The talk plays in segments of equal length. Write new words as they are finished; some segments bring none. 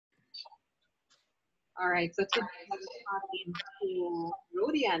All right, so today I'm talking to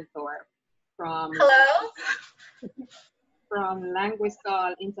Rhody-Ann Thorpe from Hello. from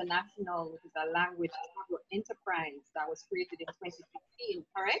Languesol International, which is a language travel enterprise that was created in 2015,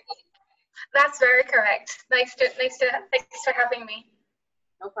 correct? That's very correct. Thanks for having me.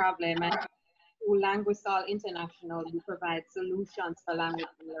 No problem. And through Languesol International, you provide solutions for language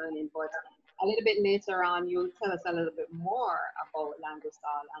learning, but a little bit later on, you'll tell us a little bit more about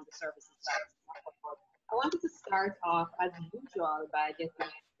Languesol and the services that it's offered. I wanted to start off, as usual, by getting to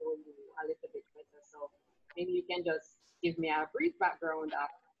know you a little bit better. So maybe you can just give me a brief background of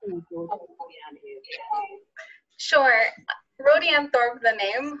who Rhody-Ann is. Sure. Rhody-Ann Thorpe, the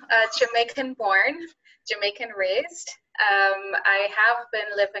name, Jamaican born, Jamaican raised. I have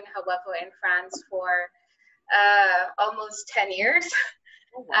been living, however, in France for almost 10 years,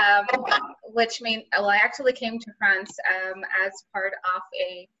 which means, well, I actually came to France as part of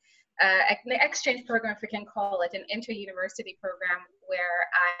an exchange program, if we can call it, an inter-university program where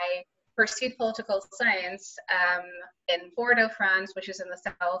I pursued political science in Bordeaux, France, which is in the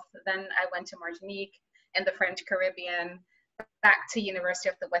south. Then I went to Martinique in the French Caribbean, back to University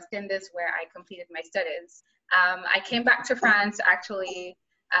of the West Indies, where I completed my studies. I came back to France actually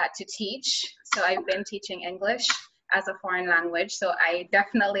to teach. So I've been teaching English as a foreign language. So I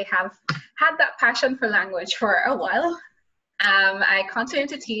definitely have had that passion for language for a while. I continue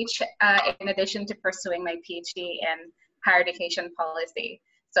to teach in addition to pursuing my PhD in higher education policy.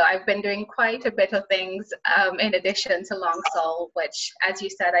 So I've been doing quite a bit of things in addition to Languesol, which, as you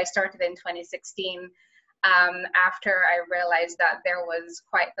said, I started in 2016 after I realized that there was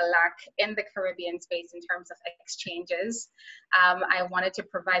quite the lack in the Caribbean space in terms of exchanges. I wanted to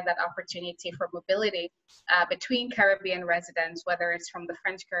provide that opportunity for mobility between Caribbean residents, whether it's from the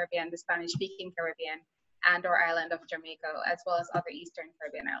French Caribbean, the Spanish-speaking Caribbean, and or island of Jamaica, as well as other Eastern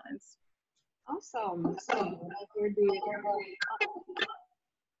Caribbean islands. Awesome. So you're doing.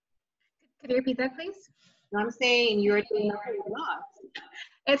 Could you repeat that, please? I'm saying you're doing a lot.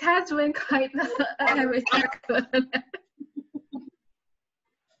 It has been quite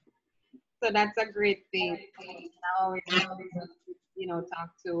So that's a great thing. Now we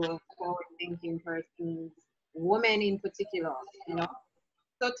talk to forward-thinking persons, women in particular,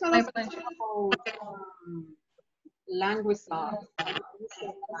 So tell us about Languesol. You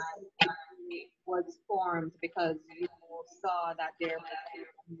said that it was formed because you saw that there was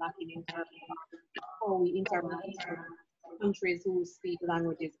lacking in terms of how we interact with countries who speak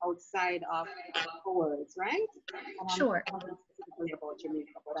languages outside of words, right? And sure. I'm not specifically about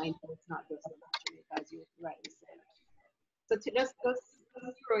Jamaica, but I know it's not just about Jamaica, as you rightly said. So to just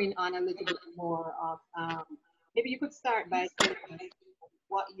throwing on a little bit more of, maybe you could start by telling us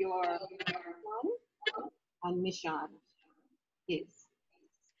what your plan and mission is.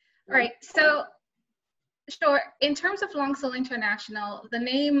 All right, so sure. In terms of Languesol International, the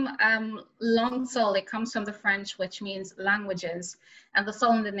name Languesol, it comes from the French, which means languages, and the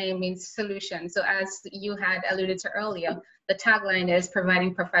sol in the name means solution. So as you had alluded to earlier, the tagline is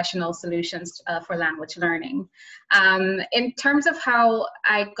providing professional solutions for language learning. In terms of how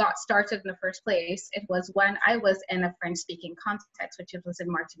I got started in the first place, it was when I was in a French-speaking context, which was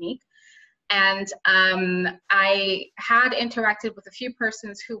in Martinique. And I had interacted with a few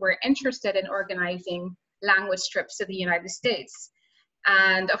persons who were interested in organizing language trips to the United States.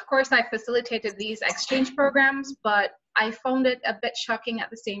 And of course, I facilitated these exchange programs, but I found it a bit shocking at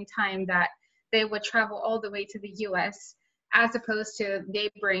the same time that they would travel all the way to the US as opposed to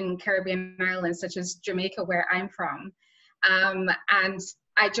neighboring Caribbean islands, such as Jamaica, where I'm from. And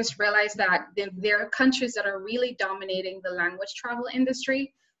I just realized that there are countries that are really dominating the language travel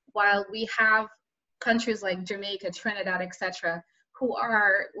industry, while we have countries like Jamaica, Trinidad, etc.,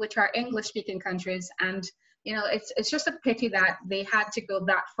 which are English-speaking countries, and it's just a pity that they had to go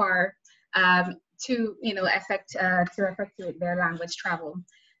that far to effectuate their language travel.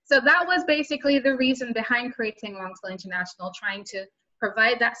 So that was basically the reason behind creating Languesol International, trying to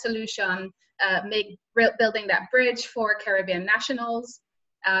provide that solution, building that bridge for Caribbean nationals,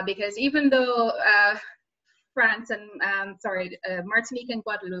 because even though France and Martinique and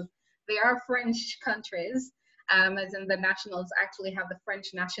Guadeloupe, they are French countries, as in the nationals actually have the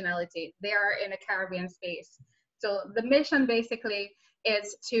French nationality. They are in a Caribbean space. So the mission basically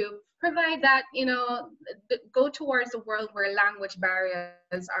is to provide that, go towards a world where language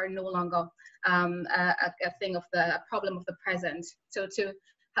barriers are no longer a problem of the present. So to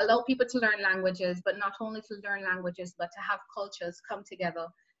allow people to learn languages, but not only to learn languages, but to have cultures come together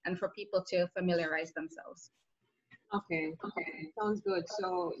and for people to familiarize themselves. Okay, sounds good.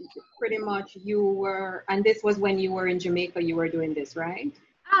 So pretty much you were, and this was when you were in Jamaica, you were doing this, right?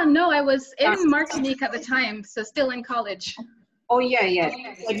 Ah, no, I was in Martinique at the time, so still in college. Oh, yeah, yes.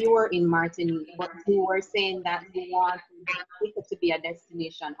 You said you were in Martinique, but you were saying that you want Jamaica to be a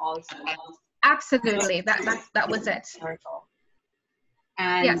destination also. Absolutely, that was it.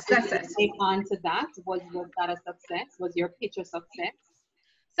 And yes, that's it. take on to that, was that a success? Was your pitch a success?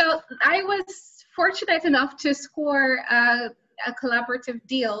 So I was fortunate enough to score a collaborative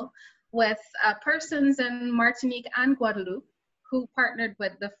deal with persons in Martinique and Guadeloupe who partnered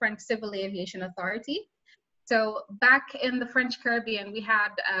with the French Civil Aviation Authority. So back in the French Caribbean, we had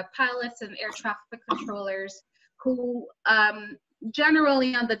pilots and air traffic controllers who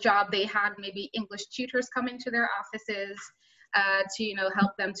generally on the job, they had maybe English tutors come into their offices to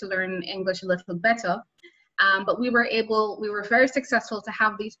help them to learn English a little better. But we were very successful to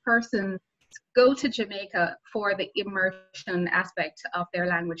have these persons go to Jamaica for the immersion aspect of their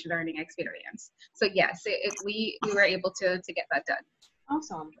language learning experience. So yes, we were able to get that done.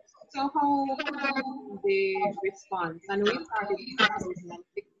 Awesome. So how the response? And we started in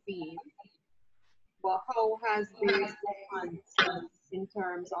 2016, but how has the response in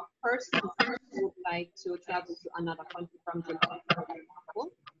terms of persons who would like to travel to another country from Jamaica, for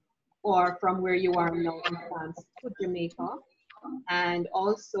example, or from where you are now in France to Jamaica, and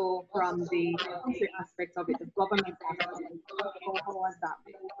also from the country aspect of it, the government aspect, how was that?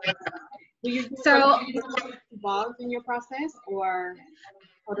 Do you involved in your process, or?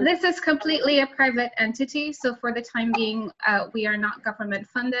 This is completely a private entity, so for the time being, we are not government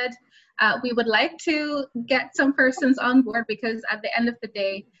funded. We would like to get some persons on board because at the end of the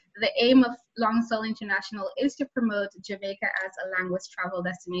day, the aim of Languesol International is to promote Jamaica as a language travel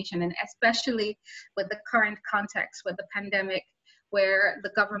destination, and especially with the current context with the pandemic, where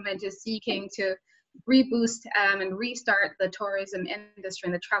the government is seeking to reboost and restart the tourism industry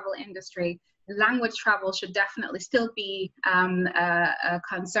and the travel industry. Language travel should definitely still be a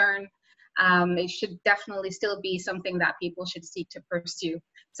concern. It should definitely still be something that people should seek to pursue.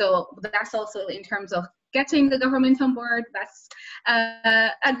 So that's also in terms of getting the government on board. That's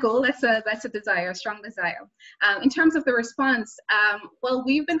a goal. That's a desire, a strong desire. In terms of the response, well,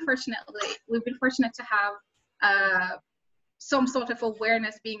 we've been fortunate to have some sort of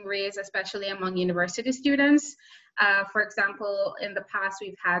awareness being raised, especially among university students. For example, in the past,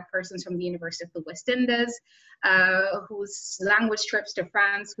 we've had persons from the University of the West Indies whose language trips to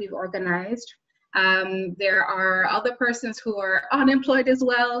France we've organized. There are other persons who are unemployed as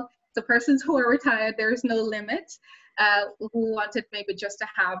well. So persons who are retired, there is no limit, who wanted maybe just to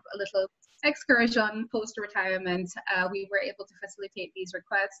have a little excursion post-retirement. We were able to facilitate these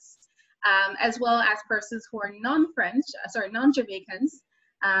requests. As well as persons who are non-Jamaicans.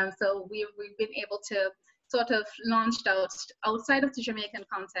 So we've been able to sort of launch out outside of the Jamaican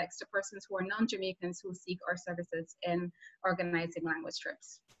context to persons who are non-Jamaicans who seek our services in organizing language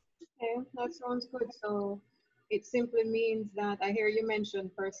trips. Okay, that sounds good. So it simply means that I hear you mention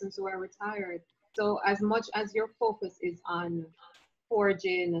persons who are retired. So as much as your focus is on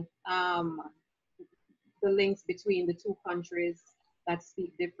forging the links between the two countries that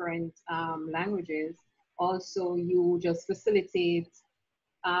speak different languages, also you just facilitate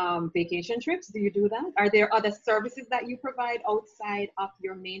vacation trips. Do you do that? Are there other services that you provide outside of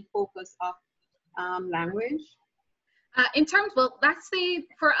your main focus of language? In terms, well,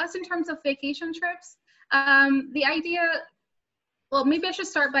 for us in terms of vacation trips, the idea, well, maybe I should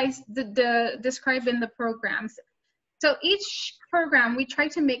start by describing the programs. So each program, we try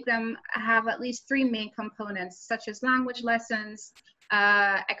to make them have at least 3 main components, such as language lessons,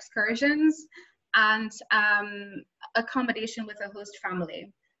 excursions, and accommodation with a host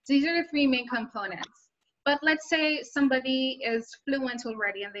family. So these are the 3 main components. But let's say somebody is fluent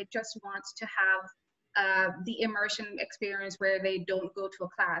already and they just want to have the immersion experience where they don't go to a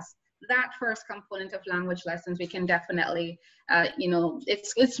class. That first component of language lessons, we can definitely,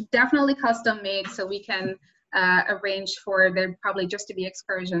 it's definitely custom made, so we can arrange for there probably just to be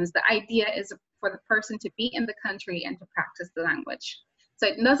excursions. The idea is for the person to be in the country and to practice the language. So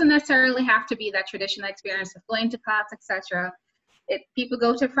it doesn't necessarily have to be that traditional experience of going to class, etc. People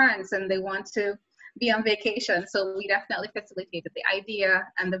go to France and they want to be on vacation, so we definitely facilitated. The idea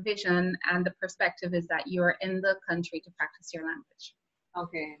and the vision and the perspective is that you're in the country to practice your language.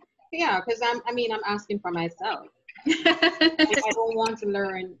 Okay. Yeah, because I'm asking for myself. If I don't want to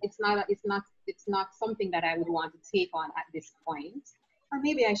learn, it's not something that I would want to take on at this point. Or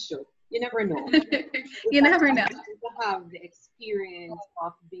maybe I should. You never know. You never know. To have the experience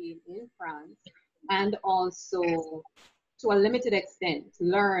of being in France and also to a limited extent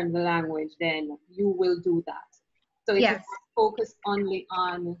learn the language, then you will do that. So it's not focused only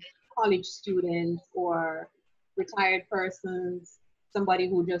on college students or retired persons. somebody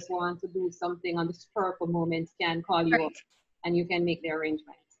who just wants to do something on the spur of a moment can call you up and you can make the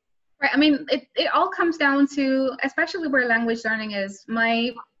arrangements. Right. I mean, it all comes down to, especially where language learning is,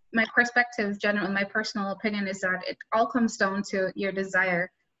 my perspective, generally, my personal opinion is that it all comes down to your desire.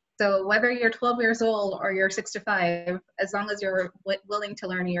 So whether you're 12 years old or you're 65, as long as you're willing to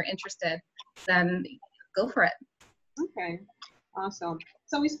learn and you're interested, then go for it. Okay, awesome.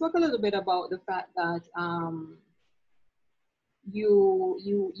 So we spoke a little bit about the fact that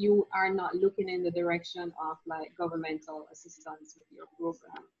you are not looking in the direction of like governmental assistance with your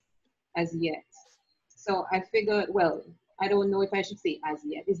program as yet. So I figured, well, I don't know if I should say as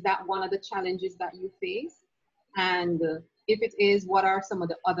yet. Is that one of the challenges that you face? And if it is, what are some of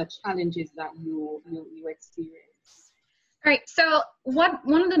the other challenges that you experience? All right. So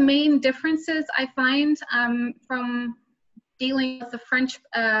one of the main differences I find from dealing with the French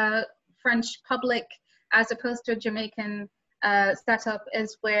public as opposed to a Jamaican setup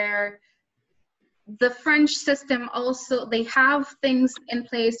is where the French system also, they have things in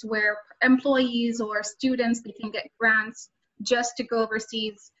place where employees or students, they can get grants just to go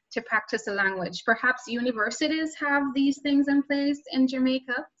overseas to practice a language. Perhaps universities have these things in place in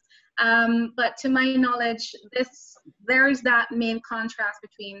Jamaica, but to my knowledge, there is that main contrast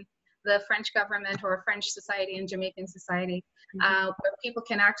between the French government or French society and Jamaican society, where people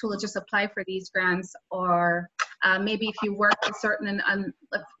can actually just apply for these grants, or maybe if you work a certain,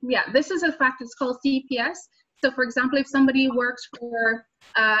 this is a fact, it's called CPS. So for example, if somebody works for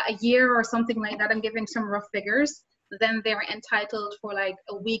a year or something like that, I'm giving some rough figures, then they're entitled for like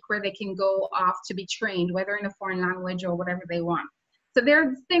a week where they can go off to be trained, whether in a foreign language or whatever they want. So there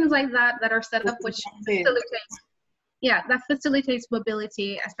are things like that that are set up which facilitates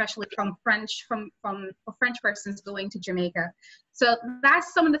mobility, especially from French persons going to Jamaica. So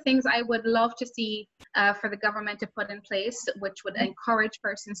that's some of the things I would love to see for the government to put in place, which would encourage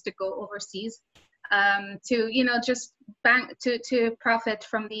persons to go overseas, to just to profit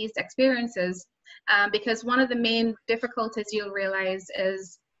from these experiences. Because one of the main difficulties you'll realize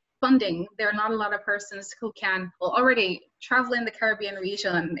is funding. There are not a lot of persons who can, well, already travel in the Caribbean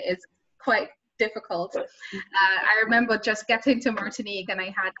region is quite difficult. I remember just getting to Martinique and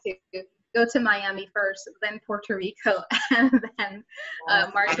I had to go to Miami first, then Puerto Rico, and then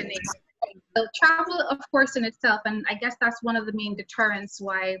Martinique. So travel, of course, in itself, and I guess that's one of the main deterrents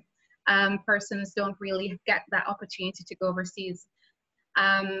why persons don't really get that opportunity to go overseas.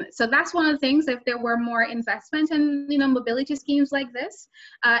 So that's one of the things. If there were more investment in mobility schemes like this,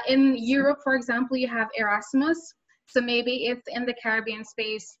 in Europe, for example, you have Erasmus. So maybe if in the Caribbean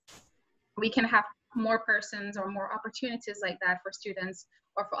space we can have more persons or more opportunities like that for students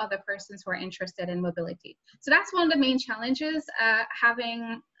or for other persons who are interested in mobility. So that's one of the main challenges,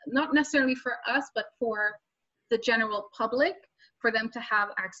 having, not necessarily for us, but for the general public, for them to have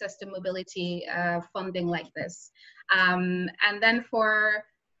access to mobility funding like this. And then for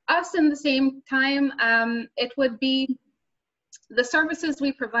us in the same time, it would be the services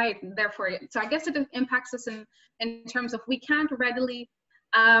we provide, therefore. So I guess it impacts us in terms of we can't readily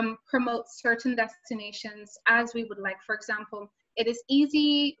promote certain destinations as we would like. For example, it is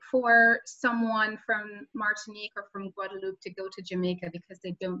easy for someone from Martinique or from Guadeloupe to go to Jamaica because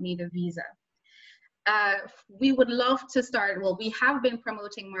they don't need a visa. We would love to start, well, we have been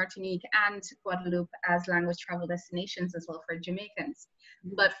promoting Martinique and Guadeloupe as language travel destinations as well for Jamaicans.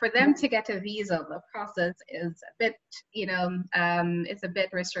 But for them to get a visa, the process is a bit, it's a bit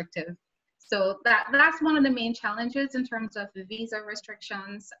restrictive. So that's one of the main challenges in terms of the visa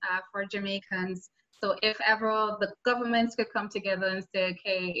restrictions for Jamaicans. So if ever the governments could come together and say,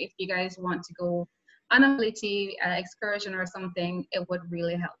 okay, if you guys want to go on a mobility excursion or something, it would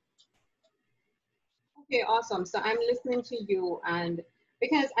really help. Okay, awesome. So I'm listening to you, and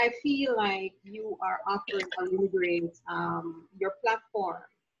because I feel like you are offering a really great, your platform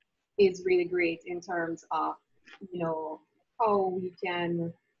is really great in terms of, how we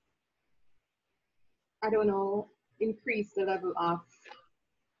can, I don't know, increase the level of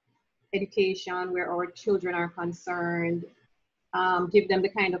education where our children are concerned, give them the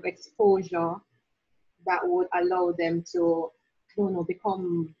kind of exposure that would allow them to, I don't know,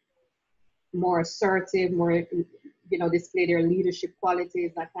 become more assertive, more, display their leadership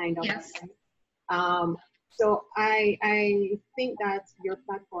qualities, that kind of thing. So I think that your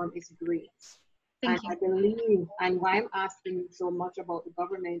platform is great. Thank you. I believe, and why I'm asking so much about the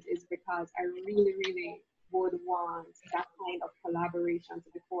government is because I really, really would want that kind of collaboration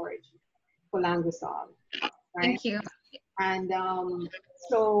to be forged for Languesol, right? Thank you. And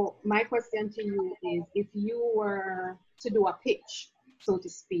so my question to you is, if you were to do a pitch so to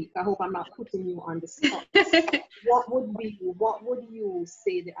speak. I hope I'm not putting you on the spot. What would you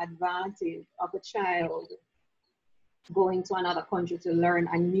say the advantage of a child going to another country to learn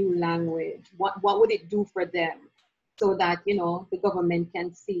a new language? What would it do for them, so that, you know, the government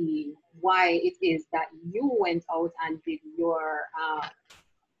can see why it is that you went out and did your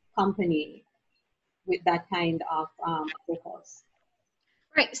company with that kind of focus?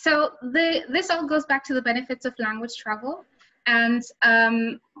 Right, so this all goes back to the benefits of language travel, and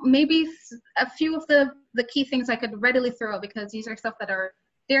maybe a few of the key things I could readily throw, because these are stuff that are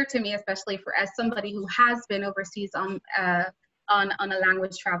dear to me, especially for as somebody who has been overseas on a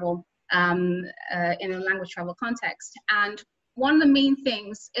language travel, in a language travel context. And one of the main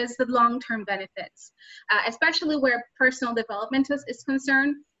things is the long-term benefits, especially where personal development is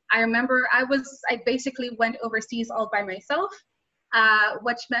concerned. I remember I basically went overseas all by myself,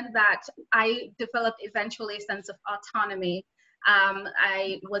 which meant that I developed eventually a sense of autonomy.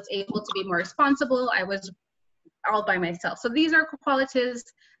 I was able to be more responsible. I was all by myself. So these are qualities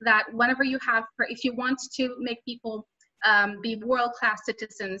that whenever you have, if you want to make people be world-class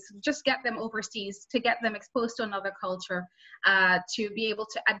citizens, just get them overseas, to get them exposed to another culture, to be able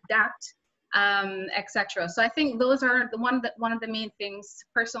to adapt, etc. So I think those are one of the main things,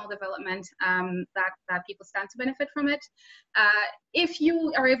 personal development, that people stand to benefit from it. If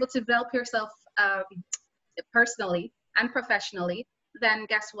you are able to develop yourself personally and professionally, then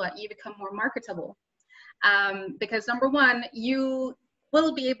guess what? You become more marketable. Because number one, you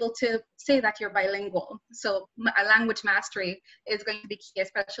will be able to say that you're bilingual. So a language mastery is going to be key,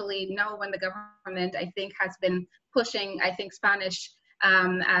 especially now when the government, I think, has been pushing, I think, Spanish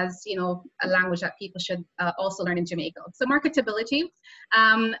as, you know, a language that people should also learn in Jamaica. So marketability,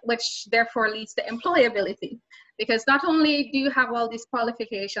 which therefore leads to employability, because not only do you have all these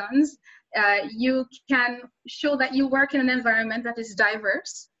qualifications, you can show that you work in an environment that is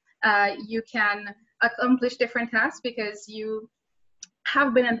diverse. You can accomplish different tasks because you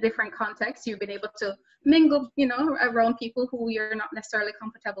have been in different contexts. You've been able to mingle, you know, around people who you're not necessarily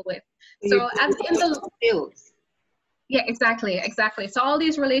comfortable with. So as in the skills. Yeah, exactly. So all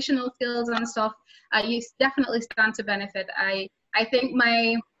these relational skills and stuff, you definitely stand to benefit. I think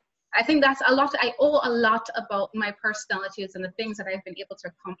that's a lot. I owe a lot about my personalities and the things that I've been able to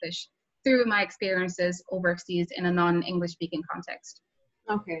accomplish through my experiences overseas in a non-English speaking context.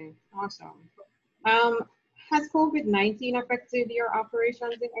 Okay, awesome. Has COVID-19 affected your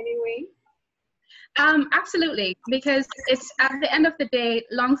operations in any way? Absolutely, because it's at the end of the day,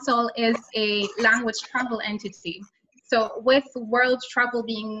 Languesol is a language travel entity. So with world travel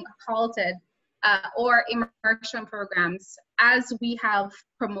being halted, or immersion programs, as we have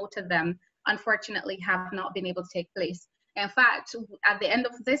promoted them, unfortunately have not been able to take place. In fact, at the end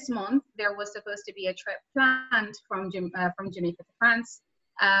of this month, there was supposed to be a trip planned from Jamaica to France.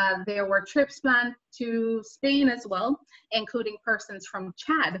 There were trips planned to Spain as well, including persons from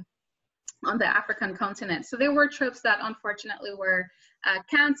Chad on the African continent. So there were trips that unfortunately were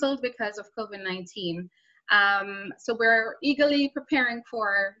canceled because of COVID-19. So we're eagerly preparing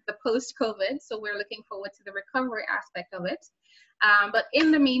for the post-COVID. So we're looking forward to the recovery aspect of it. But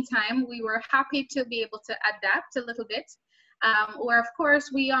in the meantime, we were happy to be able to adapt a little bit. Where of course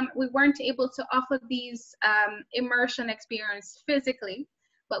we weren't able to offer these immersion experience physically,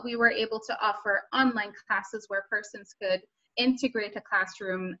 but we were able to offer online classes where persons could integrate a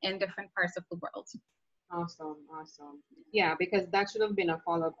classroom in different parts of the world. Awesome. Yeah, because that should have been a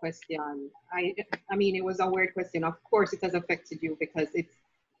follow-up question. I mean, it was a weird question. Of course, it has affected you because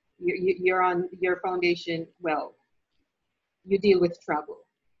you're on your foundation. Well, you deal with travel,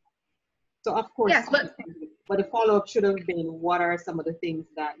 so of course. Yes, but the follow-up should have been, what are some of the things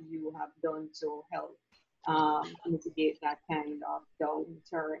that you have done to help mitigate that kind of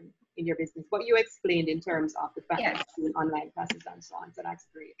downturn in your business? But you explained in terms of the fact that you're doing online classes and so on, so that's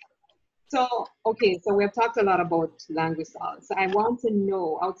great. So, okay, so we've talked a lot about Languesol. So I want to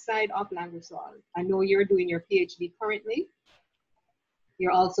know, outside of Languesol, I know you're doing your PhD currently.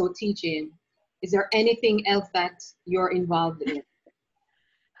 You're also teaching. Is there anything else that you're involved in?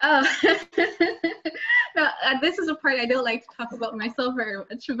 Oh, no, this is a part I don't like to talk about myself very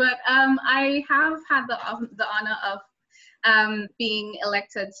much, but I have had the honor of being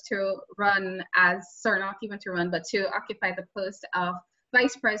elected to run not even to run, but to occupy the post of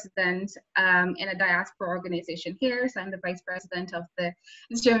Vice President in a diaspora organization here. So I'm the Vice President of the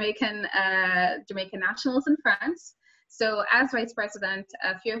Jamaican Nationals in France. So as Vice President,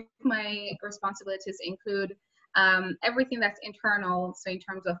 a few of my responsibilities include everything that's internal, so in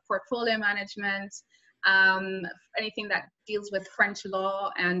terms of portfolio management, anything that deals with French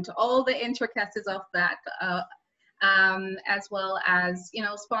law and all the intricacies of that, as well as, you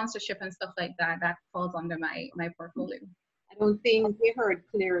know, sponsorship and stuff like that. That falls under my portfolio. I don't think we heard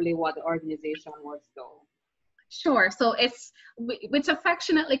clearly what the organization was, though. Sure. So it's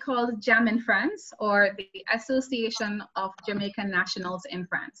affectionately called JAM in France, or the Association of Jamaican Nationals in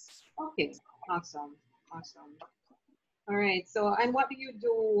France. Okay, awesome, awesome. All right. So, and what do you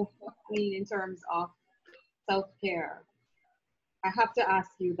do in terms of self-care? I have to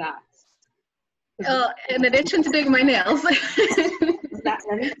ask you that. In addition to doing my nails. Is that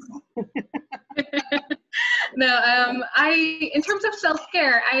right? No, in terms of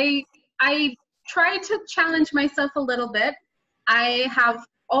self-care, I try to challenge myself a little bit. I have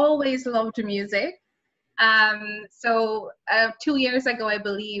always loved music. So 2 years ago, I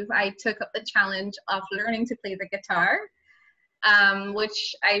believe, I took up the challenge of learning to play the guitar,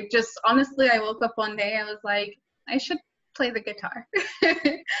 which I just, honestly, I woke up one day, I was like, I should play the guitar.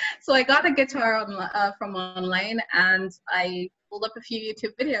 So I got a guitar from online, and I pulled up a few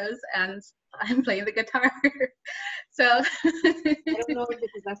YouTube videos, and I'm playing the guitar. So I don't know if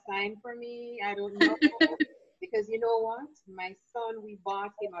this is a sign for me. I don't know. Because you know what? My son, we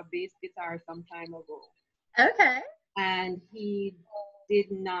bought him a bass guitar some time ago. Okay. And he did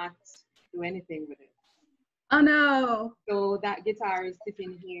not do anything with it. Oh no. So that guitar is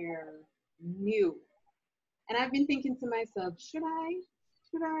sitting here new. And I've been thinking to myself, should I?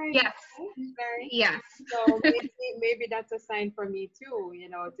 Yes. Yes. So maybe that's a sign for me too, you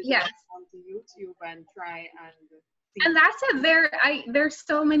know, to just come to YouTube and try and see. And that's it. There's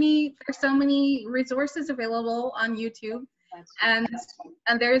so many resources available on YouTube. And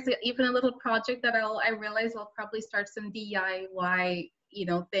there's even a little project that I realize I'll probably start some DIY, you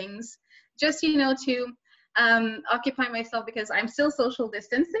know, things, just, you know, to occupy myself, because I'm still social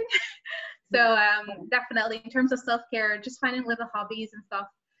distancing. So definitely in terms of self-care, just finding little hobbies and stuff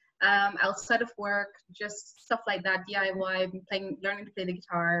outside of work, just stuff like that, DIY, learning to play the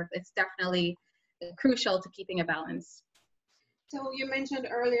guitar. It's definitely crucial to keeping a balance. So you mentioned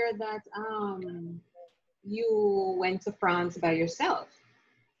earlier that you went to France by yourself.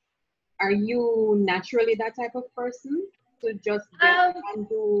 Are you naturally that type of person to just get and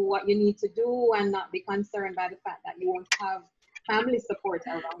do what you need to do and not be concerned by the fact that you won't have family support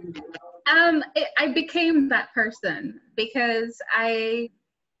around you? I became that person because I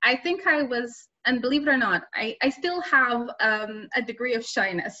think I was, and believe it or not, I still have a degree of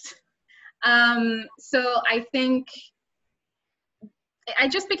shyness. So I think I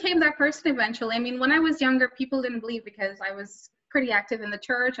just became that person eventually. I mean, when I was younger, people didn't believe, because I was pretty active in the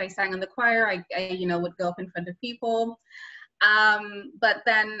church. I sang in the choir. I you know, would go up in front of people. But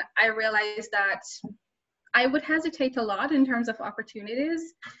then I realized that I would hesitate a lot in terms of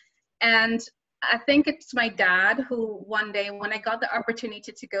opportunities. And I think it's my dad who one day, when I got the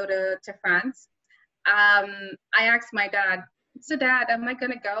opportunity to go to France, I asked my dad, so Dad, am I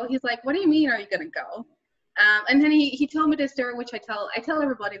gonna go? He's like, what do you mean, are you gonna go? And then he told me this story, which I tell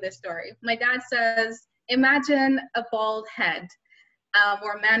everybody this story. My dad says, imagine a bald head,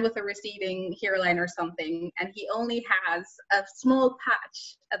 or a man with a receding hairline or something, and he only has a small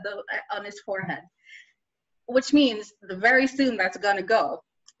patch on his forehead, which means very soon that's gonna go.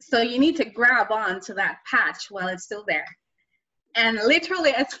 So you need to grab on to that patch while it's still there. And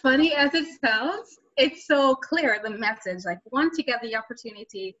literally, as funny as it sounds, it's so clear, the message, like, once you get the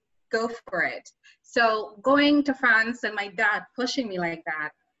opportunity, go for it. So going to France and my dad pushing me like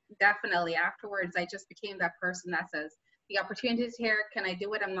that, definitely afterwards, I just became that person that says, the opportunity is here, can I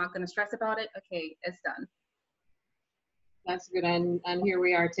do it? I'm not gonna stress about it. Okay, it's done. That's good. And here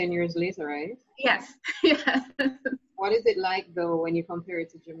we are 10 years later, right? Yes, yes. What is it like though when you compare it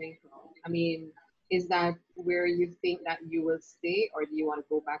to Jamaica? I mean, is that where you think that you will stay, or do you want to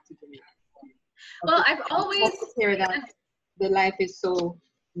go back to Jamaica? Well, I've always heard that the life is so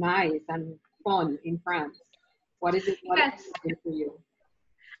nice and fun in France. What is it? What is it for you?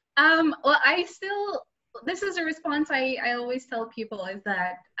 Well, this is a response I always tell people, is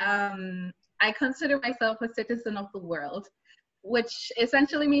that I consider myself a citizen of the world, which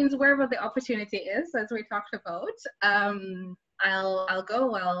essentially means wherever the opportunity is, as we talked about, I'll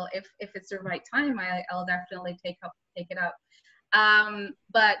go. Well, if it's the right time, I'll definitely take it up.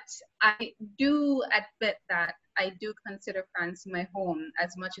 But I do admit that I do consider France my home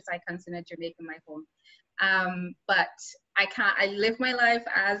as much as I consider Jamaica my home. But I live my life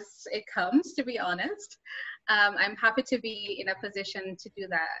as it comes, to be honest. I'm happy to be in a position to do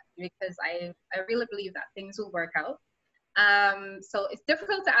that, because I really believe that things will work out. So it's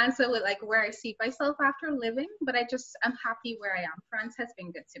difficult to answer with like where I see myself after living, but I'm happy where I am. France has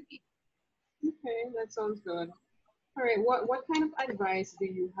been good to me. Okay, that sounds good. All right, what kind of advice do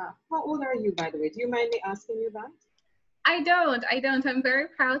you have? How old are you, by the way? Do you mind me asking you that? I don't. I'm very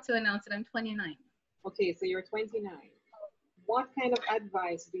proud to announce that I'm 29. Okay, so you're 29. What kind of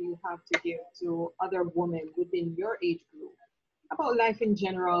advice do you have to give to other women within your age group about life in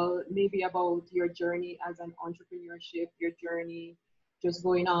general, maybe about your journey as an entrepreneurship, your journey just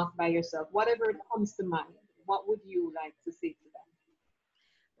going off by yourself, whatever it comes to mind, what would you like to say to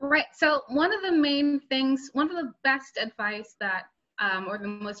them? Right. So one of the main things, one of the best advice that, or the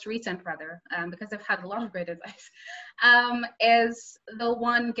most recent rather, because I've had a lot of great advice, is the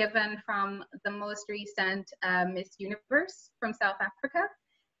one given from the most recent Miss Universe from South Africa.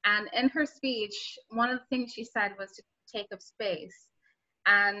 And in her speech, one of the things she said was to take up space.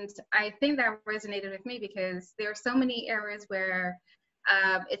 And I think that resonated with me because there are so many areas where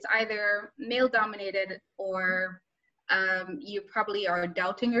it's either male dominated or you probably are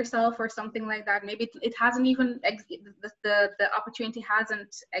doubting yourself or something like that. Maybe it hasn't even, the opportunity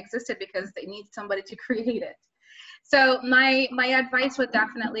hasn't existed because they need somebody to create it. So my advice would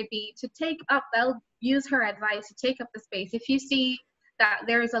definitely be to take up, I'll use her advice, to take up the space. If you see that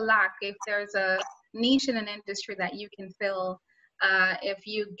there's a lack, if there's a niche in an industry that you can fill, if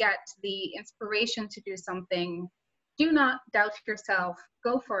you get the inspiration to do something, do not doubt yourself,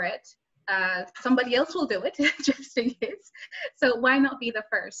 go for it. Somebody else will do it just in case. So why not be the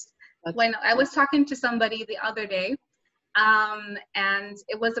first? Why not? I was talking to somebody the other day, and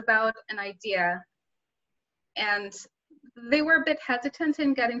it was about an idea, and they were a bit hesitant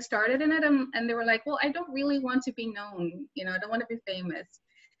in getting started in it, and they were like, well, I don't really want to be known, you know, I don't want to be famous.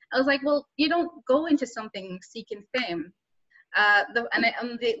 I was like, well, you don't go into something seeking fame.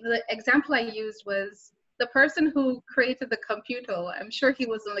 The example I used was the person who created the computer. I'm sure he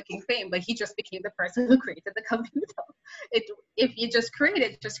wasn't looking fame, but he just became the person who created the computer. If you just create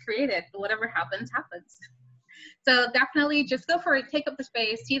it. Whatever happens, happens. So definitely just go for it, take up the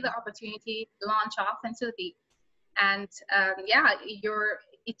space, see the opportunity, launch off into the deep. And yeah,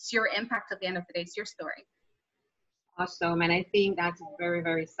 it's your impact at the end of the day, it's your story. Awesome. And I think that's very,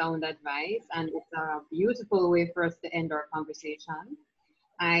 very sound advice. And it's a beautiful way for us to end our conversation.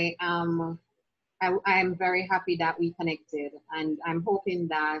 I am very happy that we connected, and I'm hoping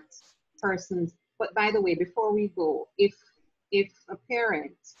that persons, but by the way, before we go, if a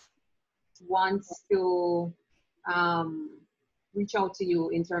parent wants to reach out to you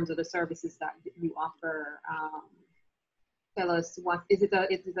in terms of the services that you offer, tell us, what is it a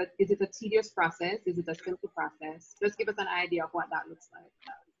tedious process? Is it a simple process? Just give us an idea of what that looks like.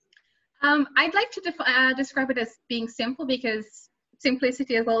 I'd like to describe it as being simple because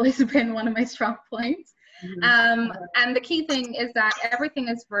simplicity has always been one of my strong points. Mm-hmm. And the key thing is that everything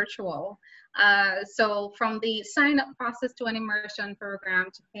is virtual. So from the sign-up process to an immersion program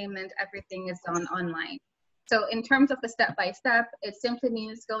to payment, everything is done online. So in terms of the step-by-step, it simply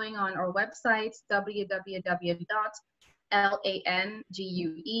means going on our website,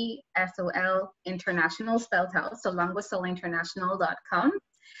 www.Languesol International, spelled out, so languesolinternational.com.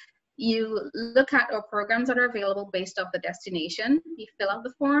 You look at our programs that are available based off the destination. You fill out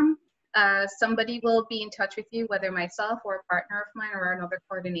the form. Somebody will be in touch with you, whether myself or a partner of mine or another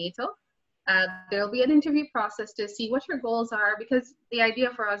coordinator. There'll be an interview process to see what your goals are, because the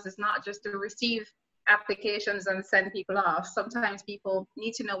idea for us is not just to receive applications and send people off. Sometimes people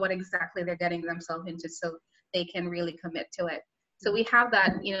need to know what exactly they're getting themselves into so they can really commit to it. So we have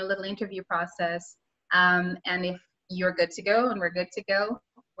that, you know, little interview process. And if you're good to go and we're good to go,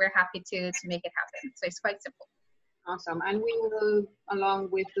 we're happy to make it happen. So it's quite simple. Awesome. And we will, along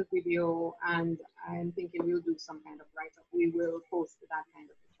with the video, and I'm thinking we'll do some kind of write-up, we will post that kind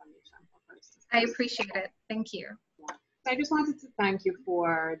of information for persons. I appreciate it. Thank you. Yeah. So I just wanted to thank you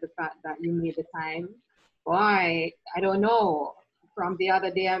for the fact that you made the time. Boy, I don't know. From the other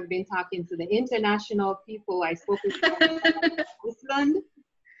day, I've been talking to the international people. I spoke with Iceland.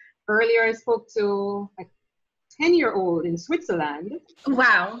 Earlier, I spoke to a 10-year-old in Switzerland.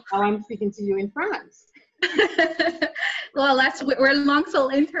 Wow. Now I'm speaking to you in France. Well, we're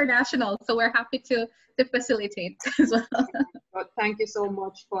Languesol International, so we're happy to facilitate as well. But thank you so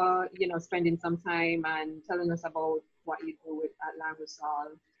much for, you know, spending some time and telling us about what you do at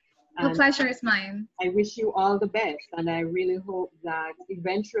Languesol. The pleasure is mine. I wish you all the best, and I really hope that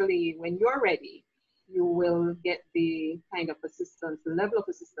eventually, when you're ready, you will get the kind of assistance, the level of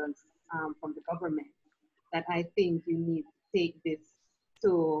assistance from the government that I think you need to take this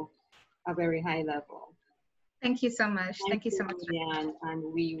to a very high level. Thank you so much. Thank you so much. Rhody-Ann, and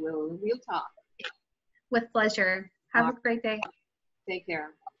we'll talk. With pleasure. Have a great day. Take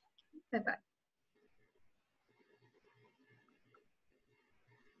care. Bye-bye.